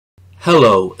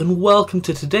Hello and welcome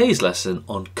to today's lesson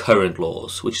on current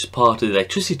laws, which is part of the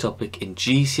electricity topic in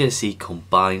GCSE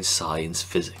Combined Science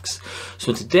Physics.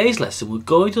 So in today's lesson we're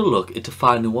going to look at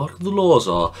defining what the laws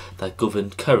are that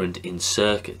govern current in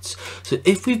circuits. So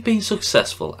if we've been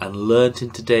successful and learnt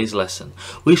in today's lesson,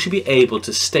 we should be able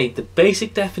to state the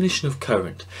basic definition of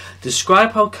current,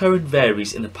 describe how current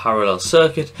varies in a parallel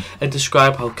circuit, and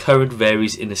describe how current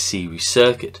varies in a series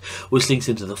circuit, which links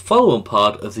into the following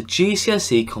part of the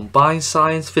GCSE Combined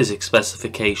Science Physics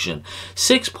Specification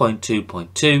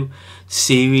 6.2.2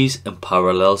 Series and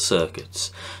Parallel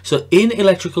Circuits. So in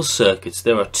electrical circuits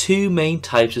there are two main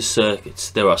types of circuits.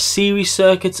 There are series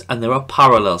circuits and there are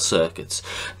parallel circuits.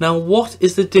 Now what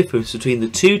is the difference between the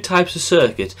two types of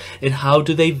circuit and how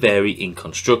do they vary in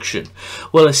construction?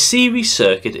 Well, a series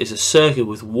circuit is a circuit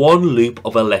with one loop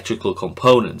of electrical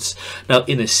components. Now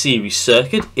in a series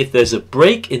circuit, if there's a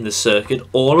break in the circuit,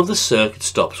 all of the circuit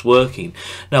stops working.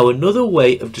 Now another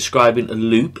way of describing a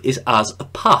loop is as a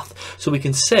path. So we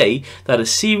can say that a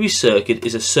series circuit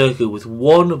is a circuit with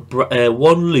one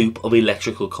loop of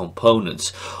electrical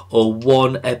components, or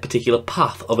one particular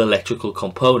path of electrical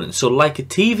components. So like a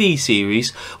TV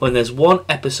series, when there's one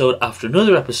episode after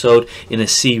another episode in a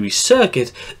series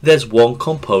circuit, there's one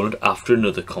component after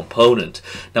another component.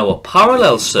 Now a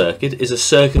parallel circuit is a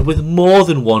circuit with more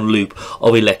than one loop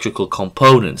of electrical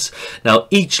components. Now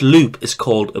each loop is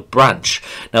called a branch.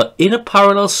 Now in a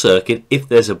parallel circuit, if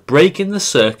there's a break in the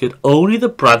circuit, only the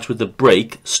branch with the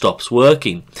break stops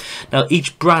working. Now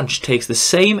each branch takes the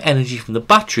same energy from the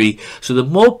battery, so the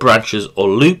more branches or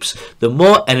loops, the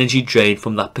more energy drained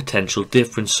from that potential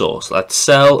difference source, that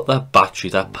cell, that battery,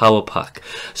 that power pack.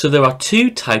 So there are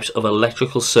two types of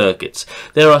electrical circuits.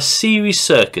 There are series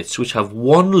circuits which have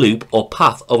one loop or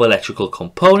path of electrical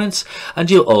components,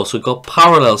 and you've also got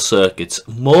parallel circuits,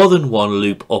 more than one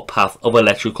loop or path of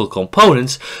electrical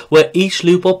components, where each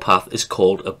loop or path is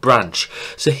called a branch.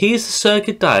 So here's the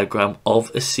circuit diagram of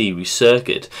a series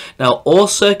circuit. Now all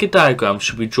circuit diagrams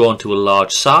should be drawn to a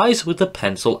large size with a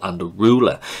pencil and a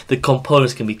ruler. The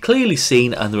components can be clearly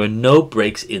seen and there are no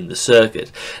breaks in the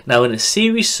circuit. Now in a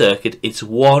series circuit it's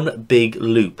one big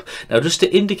loop. Now just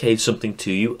to indicate something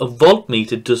to you, a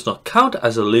voltmeter does not count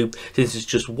as a loop since it's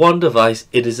just one device,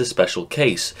 it is a special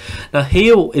case. Now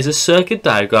here is a circuit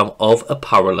diagram of a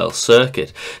parallel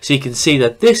circuit. So you can see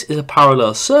that this is a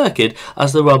parallel circuit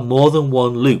as there are more than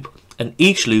one loop, and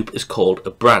each loop is called a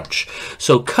branch.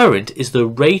 So current is the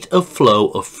rate of flow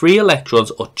of free electrons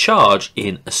or charge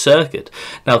in a circuit.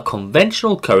 Now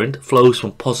conventional current flows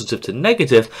from positive to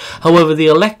negative, however the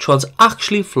electrons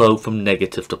actually flow from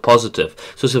negative to positive.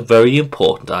 So it's a very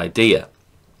important idea.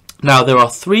 Now there are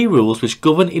three rules which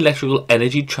govern electrical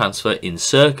energy transfer in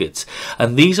circuits,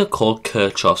 and these are called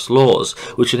Kirchhoff's laws,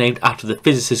 which are named after the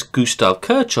physicist Gustav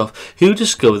Kirchhoff, who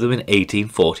discovered them in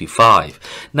 1845.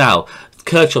 Now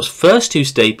Kirchhoff's first two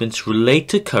statements relate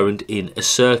to current in a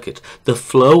circuit, the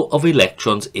flow of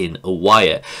electrons in a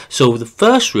wire. So the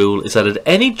first rule is that at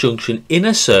any junction in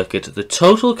a circuit, the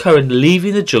total current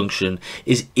leaving the junction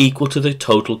is equal to the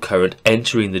total current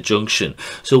entering the junction.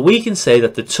 So we can say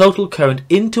that the total current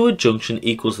into a junction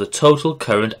equals the total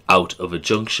current out of a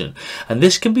junction. And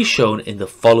this can be shown in the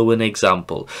following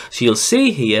example. So you'll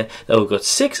see here that we've got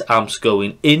 6 amps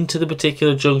going into the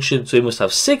particular junction, so we must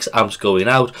have 6 amps going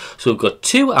out. So we've got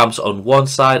 2 amps on one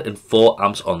side and 4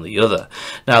 amps on the other.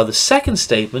 Now the second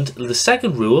statement, the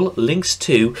second rule, links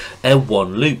to a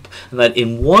one loop, and that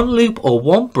in one loop or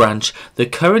one branch the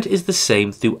current is the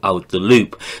same throughout the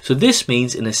loop. So this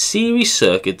means in a series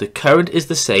circuit the current is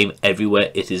the same everywhere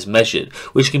it is measured,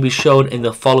 which can be shown in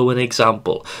the following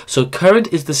example. So current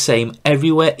is the same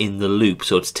everywhere in the loop.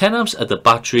 So it's 10 amps at the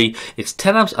battery, it's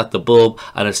 10 amps at the bulb,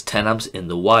 and it's 10 amps in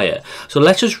the wire. So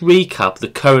let's just recap the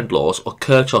current laws, or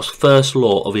Kirchhoff's first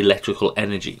law of electrical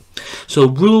energy. So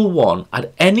rule 1,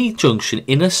 at any junction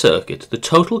in a circuit, the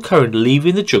total current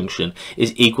leaving the junction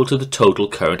is equal to the total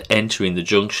current entering the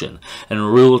junction.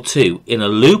 And rule 2, in a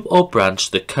loop or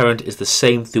branch, the current is the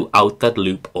same throughout that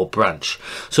loop or branch.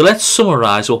 So let's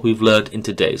summarize what we've learned in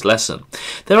today's lesson.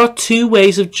 There are two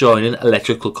ways of joining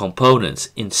electrical components,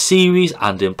 in series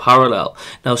and in parallel.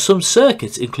 Now some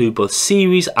circuits include both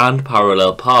series and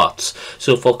parallel parts.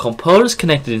 So for components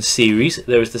connected in series,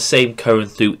 there is the same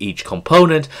current through each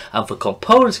component, and for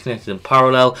components connected in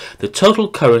parallel, the total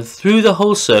current through the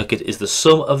whole circuit is the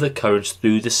sum of the currents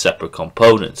through the separate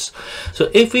components. So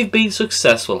if we've been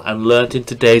successful and learnt in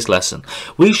today's lesson,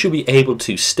 we should be able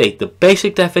to state the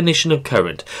basic definition of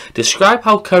current, describe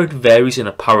how current varies in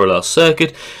a parallel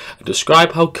circuit, and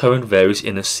describe how current varies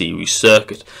in a series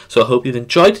circuit. So I hope you've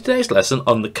enjoyed today's lesson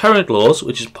on the current laws,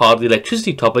 which is part of the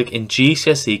electricity topic in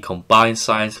GCSE Combined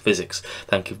Science Physics.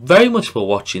 Thank you very much for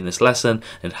watching this lesson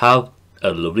and have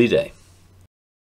a lovely day.